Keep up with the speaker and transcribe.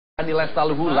Nilai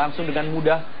Staluhu langsung dengan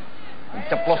mudah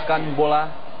menceploskan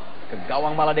bola ke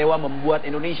gawang Maladewa, membuat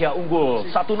Indonesia unggul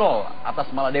 1-0 atas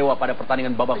Maladewa pada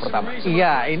pertandingan babak pertama.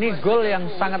 Iya, ini gol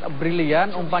yang sangat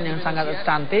brilian, umpan yang sangat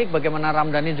cantik. Bagaimana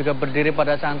Ramdhani juga berdiri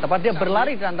pada saat tepat. Dia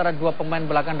berlari di antara dua pemain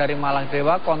belakang dari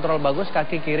Maladewa, kontrol bagus,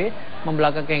 kaki kiri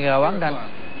membelakang ke gawang, dan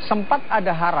sempat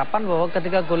ada harapan bahwa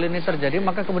ketika gol ini terjadi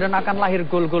maka kemudian akan lahir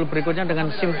gol-gol berikutnya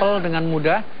dengan simpel, dengan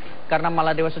mudah. Karena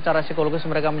Maladewa secara psikologis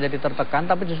mereka menjadi tertekan,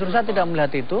 tapi justru saya tidak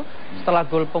melihat itu. Setelah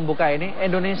gol pembuka ini,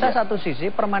 Indonesia satu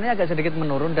sisi permainannya agak sedikit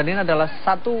menurun, dan ini adalah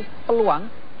satu peluang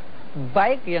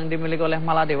baik yang dimiliki oleh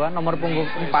Maladewa. Nomor punggung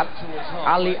 4,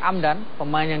 Ali Amdan,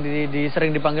 pemain yang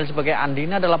sering dipanggil sebagai Andi.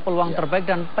 Ini adalah peluang terbaik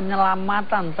dan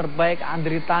penyelamatan terbaik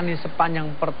Andri Tani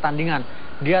sepanjang pertandingan.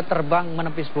 Dia terbang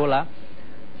menepis bola.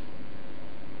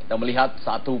 Kita melihat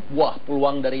satu buah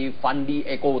peluang dari Fandi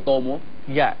Eko Utomo.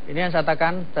 Ya, ini yang saya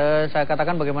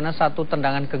katakan bagaimana satu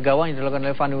tendangan ke gawang yang dilakukan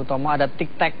oleh Fandi Utomo. Ada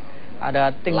tik-tak,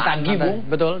 ada ting-tang.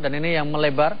 Betul, dan ini yang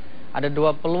melebar. Ada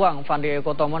dua peluang Fandi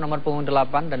Eko Utomo nomor punggung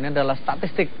 8, dan ini adalah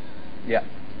statistik. Ya,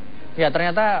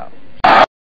 ternyata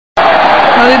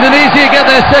And Indonesia get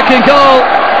their second goal.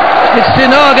 It's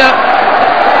Sinaga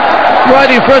right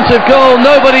in front of goal.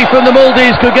 Nobody from the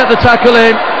Maldives could get the tackle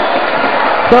in.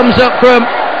 Thumbs up from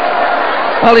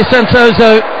Ali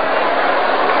Santoso.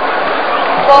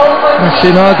 And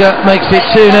Sinaga makes it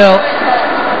 2-0.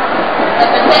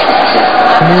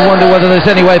 And you wonder whether there's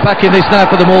any way back in this now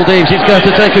for the Maldives. It's going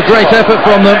to take a great effort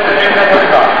from them.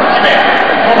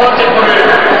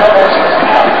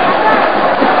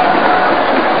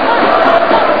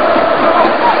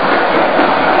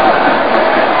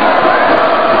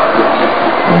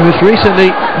 He was recently,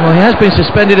 well, he has been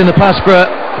suspended in the past for a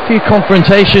few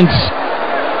confrontations.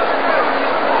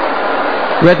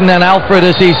 Redden and Alfred,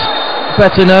 as he's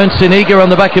better known. Siniga on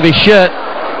the back of his shirt.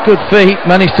 Good feet,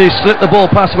 managed to slip the ball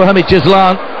past Mohamed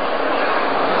Jazlan.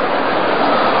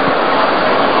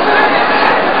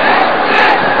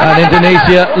 And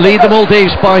Indonesia lead the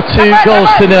Maldives by 2 goals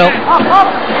to 0.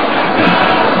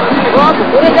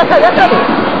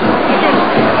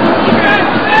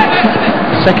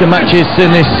 Second matches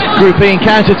in this Group E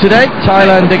encounter today.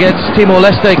 Thailand against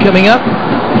Timor-Leste coming up.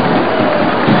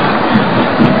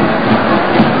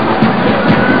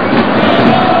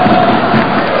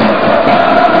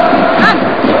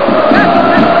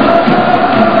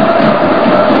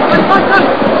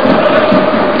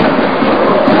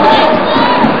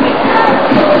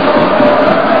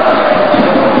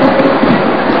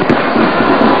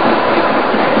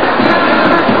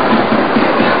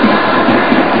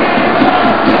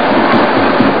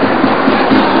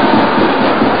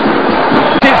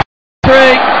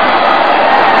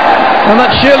 And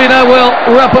that surely now will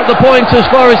wrap up the points as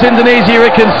far as Indonesia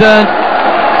are concerned.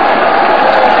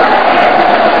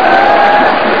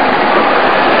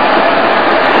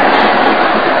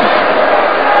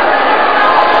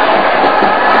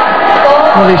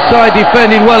 Well, his side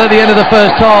defending well at the end of the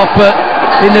first half, but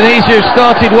Indonesia have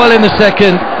started well in the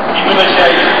second.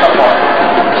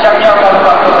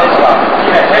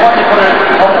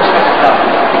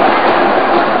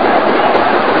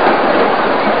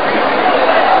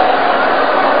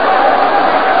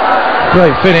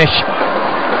 Great finish.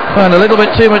 Found a little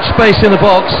bit too much space in the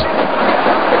box.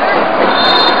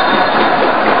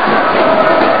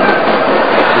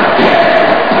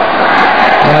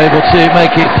 Able to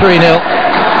make it 3-0.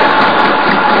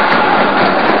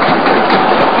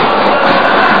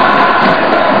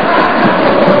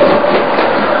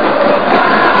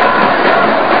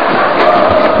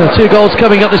 So 2 goals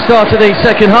coming up the start of the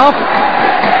second half.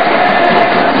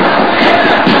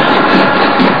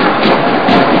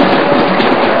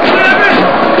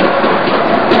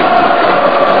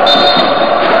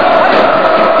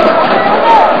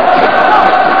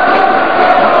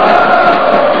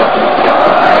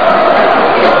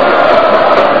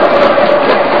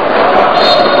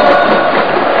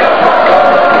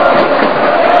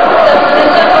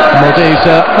 Maldives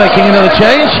making another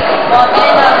change.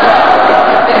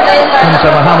 Hamza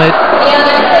Mohammed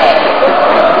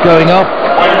going off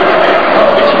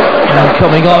and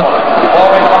coming on.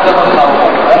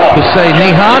 Hussein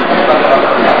Nihan.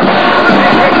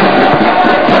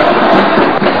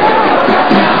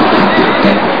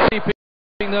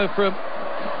 Though from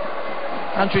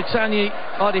Antritani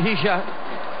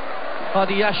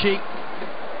Ardiyashi.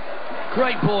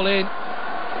 Great ball in.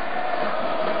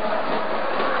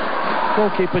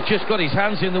 Goalkeeper just got his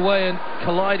hands in the way and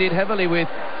collided heavily with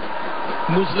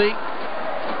Musli.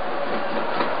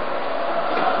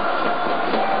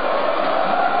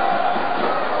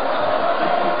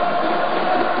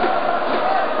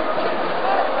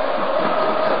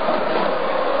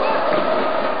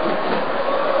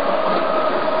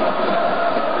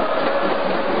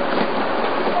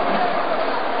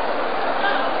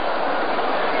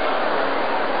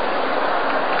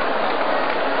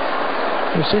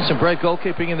 Seen some brave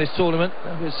goalkeeping in this tournament.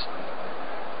 That was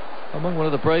among one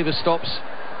of the bravest stops.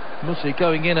 Musi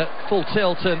going in at full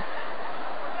tilt and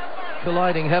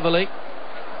colliding heavily.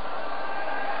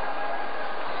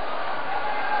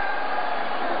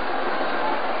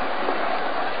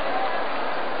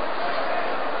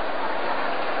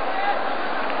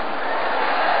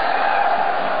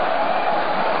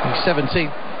 The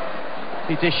 17th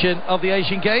edition of the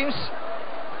Asian Games.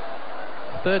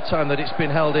 Third time that it's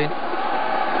been held in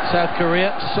South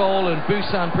Korea. Seoul and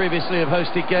Busan previously have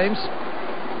hosted games.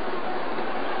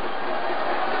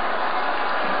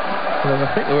 Well,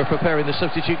 I think they were preparing the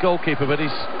substitute goalkeeper, but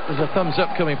there's a thumbs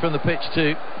up coming from the pitch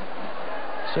to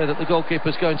say that the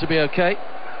goalkeeper's going to be okay.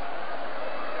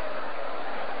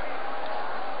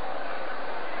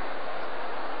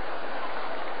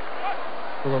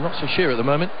 Well, I'm not so sure at the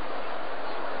moment.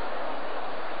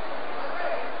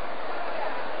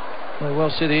 May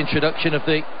well see the introduction of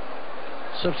the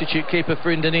substitute keeper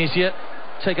for Indonesia,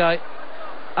 Tegai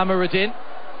Amaruddin.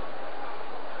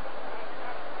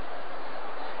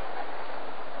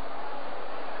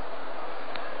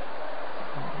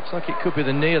 Looks like it could be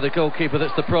the knee of the goalkeeper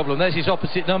that's the problem. There's his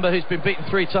opposite number, who's been beaten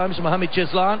 3 times, Mohamed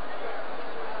Jazlan.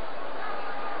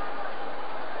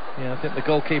 Yeah, I think the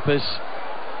goalkeeper's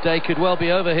day could well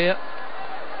be over here.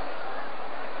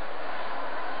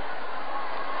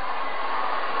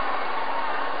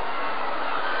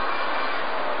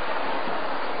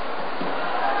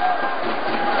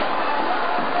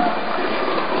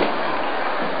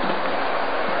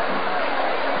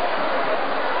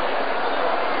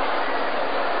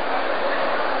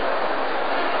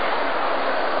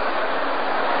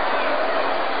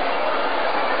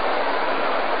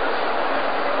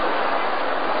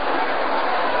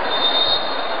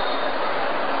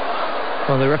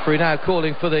 Well, the referee now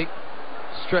calling for the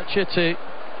stretcher to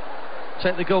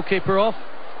take the goalkeeper off.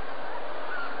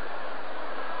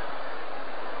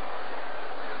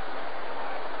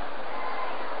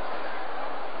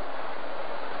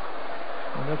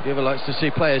 Well, nobody ever likes to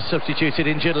see players substituted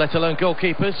injured, let alone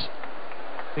goalkeepers.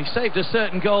 He saved a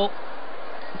certain goal.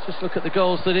 Let's just look at the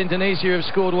goals that Indonesia have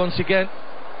scored once again.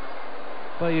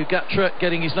 Bayu Gatra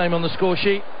getting his name on the score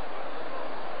sheet.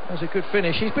 That was a good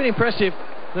finish. He's been impressive,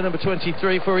 the number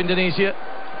 23 for Indonesia.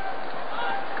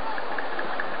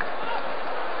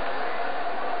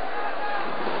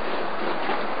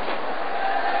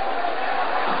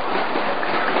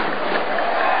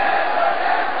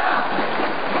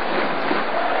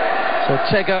 So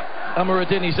Tega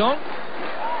Amaruddin is on.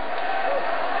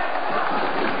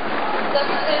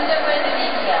 Substitution for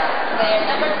Indonesia, player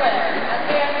number 12,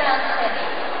 Andrea Sanchedi,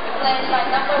 replaced by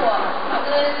number 1,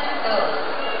 Abdul Dur.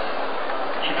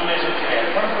 인도네시아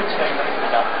팀의 선수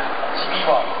지정입니다. 12번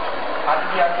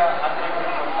아드리아냐 안드레이크를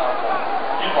나오고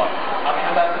 1번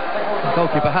아미르단 세고. The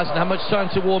goalkeeper hasn't had much time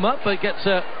to warm up, but gets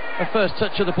a first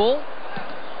touch of the ball.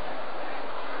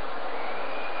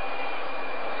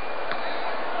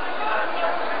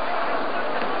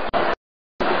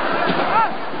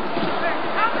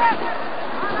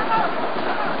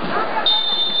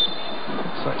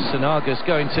 Looks like Sanaga's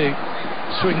going to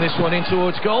swing this one in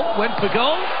towards goal. Went for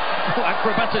goal.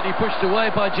 Acrobatically pushed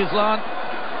away by Jazlan.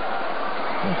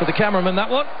 For the cameraman, that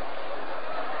one.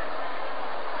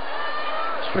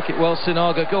 Struck it well,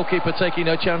 Sinaga. Goalkeeper taking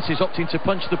no chances, opting to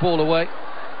punch the ball away.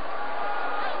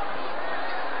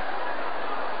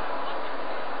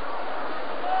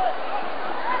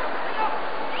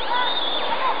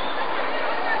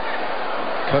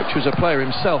 Coach was a player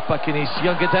himself back in his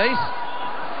younger days.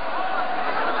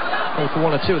 Played for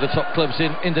one or two of the top clubs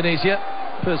in Indonesia.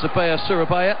 Persebaya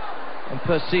Surabaya and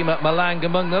Persima Malang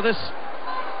among others.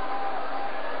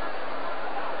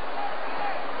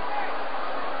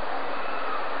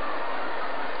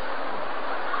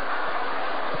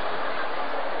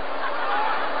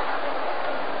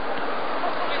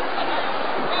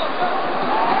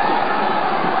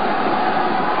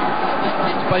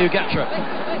 Bayu Gatra.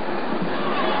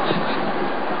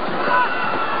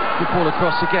 Good ball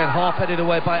across again, half-headed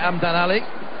away by Amdan Ali.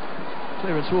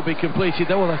 Clearance will be completed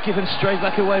though. Well, they're given straight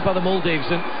back away by the Maldives,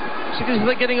 and because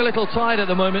they're getting a little tired at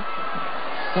the moment.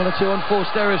 One or two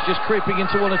unforced errors just creeping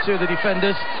into one or two of the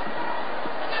defenders.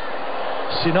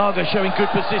 Sinaga showing good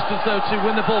persistence though to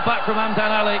win the ball back from Amdan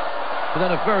Ali, but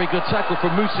then a very good tackle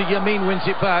from Musa Yamin wins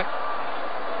it back.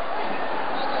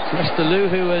 Mr. Liu,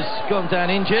 who has gone down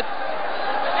injured.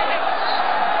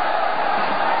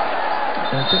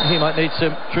 I think he might need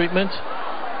some treatment.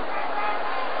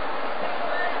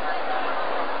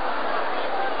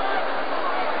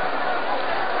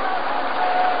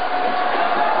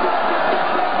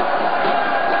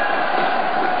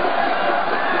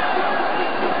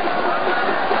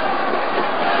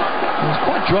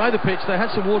 dry the pitch. They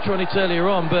had some water on it earlier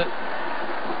on, but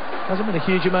hasn't been a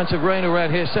huge amount of rain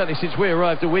around here, certainly since we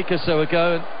arrived a week or so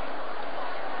ago. And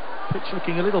pitch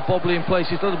looking a little bobbly in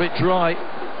places, a little bit dry.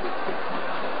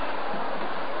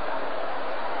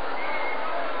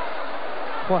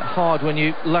 Quite hard when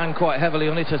you land quite heavily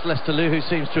on it, as Lester Lu, who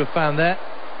seems to have found there.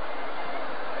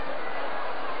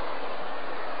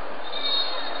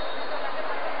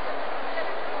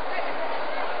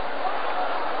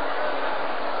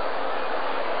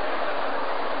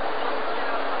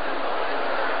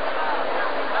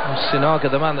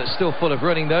 Sinaga, the man that's still full of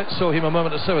running though, saw him a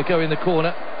moment or so ago in the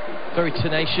corner, very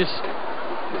tenacious.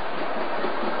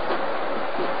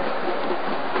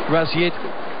 Razid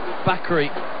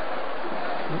Bakri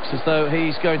looks as though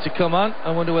he's going to come on.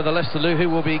 I wonder whether Lester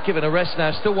Luhu will be given a rest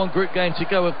now. Still one group game to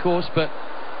go, of course, but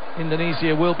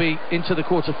Indonesia will be into the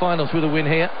quarter-finals with a win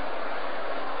here.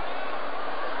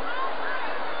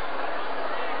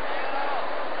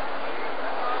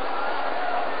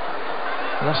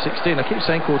 Last 16, I keep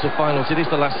saying quarter-finals, it is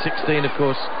the last 16 of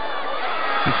course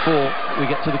before we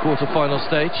get to the quarter-final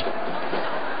stage.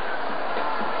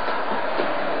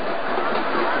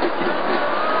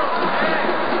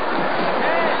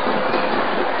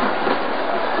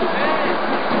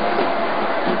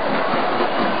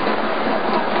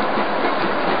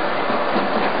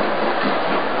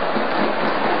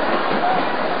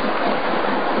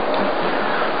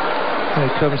 Here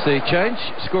comes the change.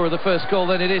 Score of the first goal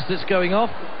then it is that's going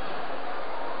off.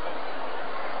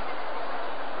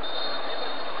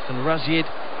 And Razid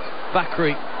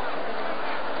Bakri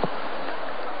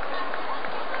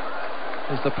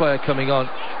is the player coming on.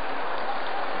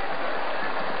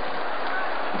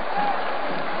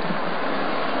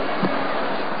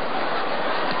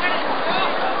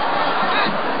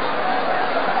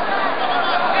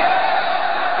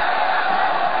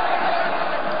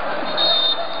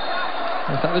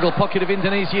 That little pocket of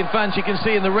Indonesian fans you can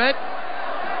see in the red.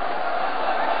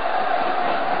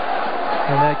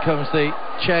 And there comes the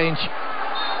change.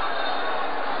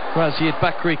 Razid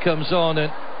Bakri comes on,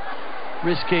 and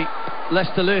risky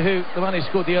Lester Luhu, the man who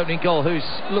scored the opening goal, who's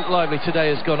looked lively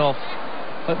today, has gone off.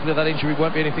 Hopefully that injury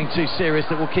won't be anything too serious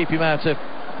that will keep him out of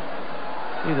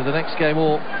either the next game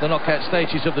or the knockout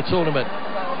stages of the tournament.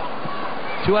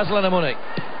 To Aslan Amoni.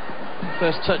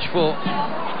 First touch for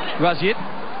Razid.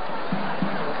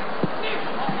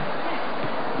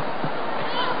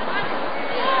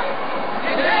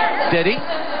 Dedi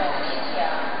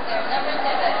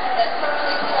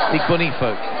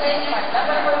Igbonifo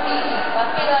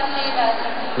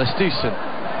Lestusen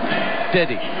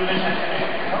Dedi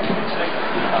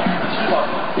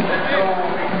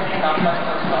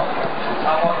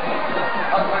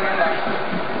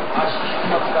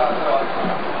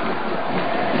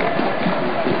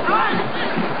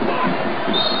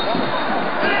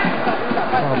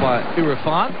by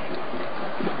Irfan.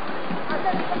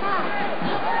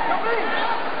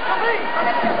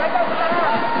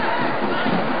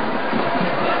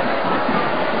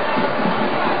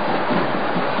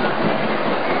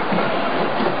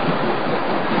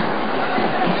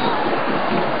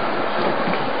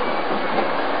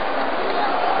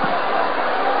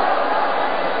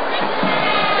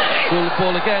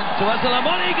 Ball again to Aslan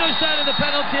Amoni, goes down in the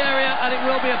penalty area, and it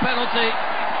will be a penalty.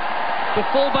 The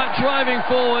fullback driving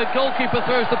forward, goalkeeper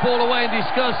throws the ball away in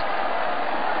disgust.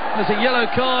 There's a yellow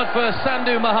card for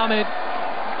Sandu Mohammed,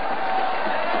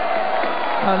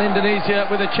 and Indonesia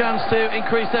with a chance to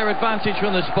increase their advantage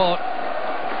from the spot.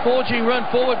 Forging run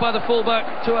forward by the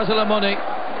fullback to Aslan Amoni.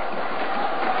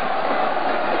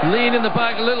 Lean in the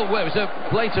back a little. Well, it was a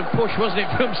blatant push, wasn't it,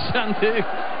 from Sandu?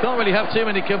 Can't really have too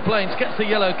many complaints. Gets the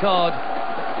yellow card.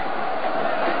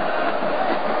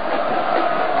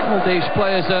 Maldives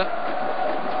players are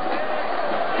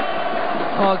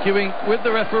arguing with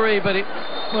the referee, but it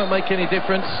won't make any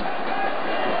difference.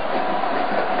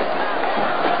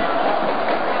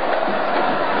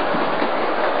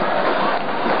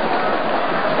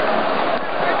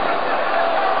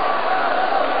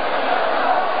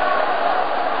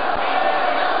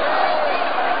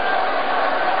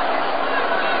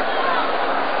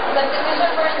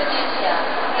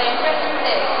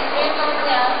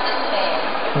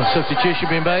 Substitution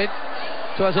being made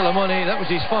to Aslan Amoni. That was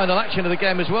his final action of the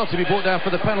game as well, to be brought down for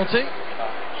the penalty.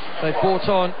 They brought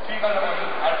on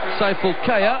Saiful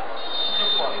Kaya,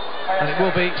 and it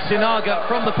will be Sinaga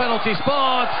from the penalty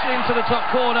spot into the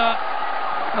top corner,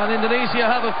 and Indonesia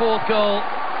have a fourth goal.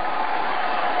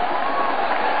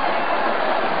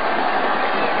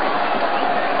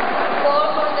 Goal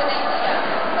for Indonesia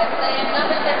by player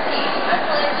number 13,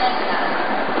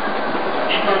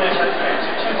 Indonesia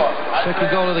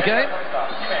Second goal of the game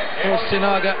for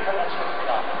Sinaga.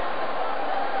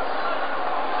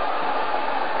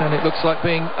 And it looks like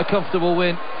being a comfortable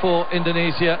win for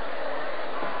Indonesia.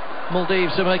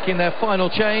 Maldives are making their final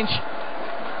change.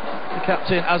 The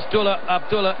captain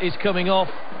Abdullah is coming off.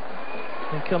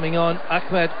 And coming on,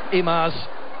 Ahmed Imaz.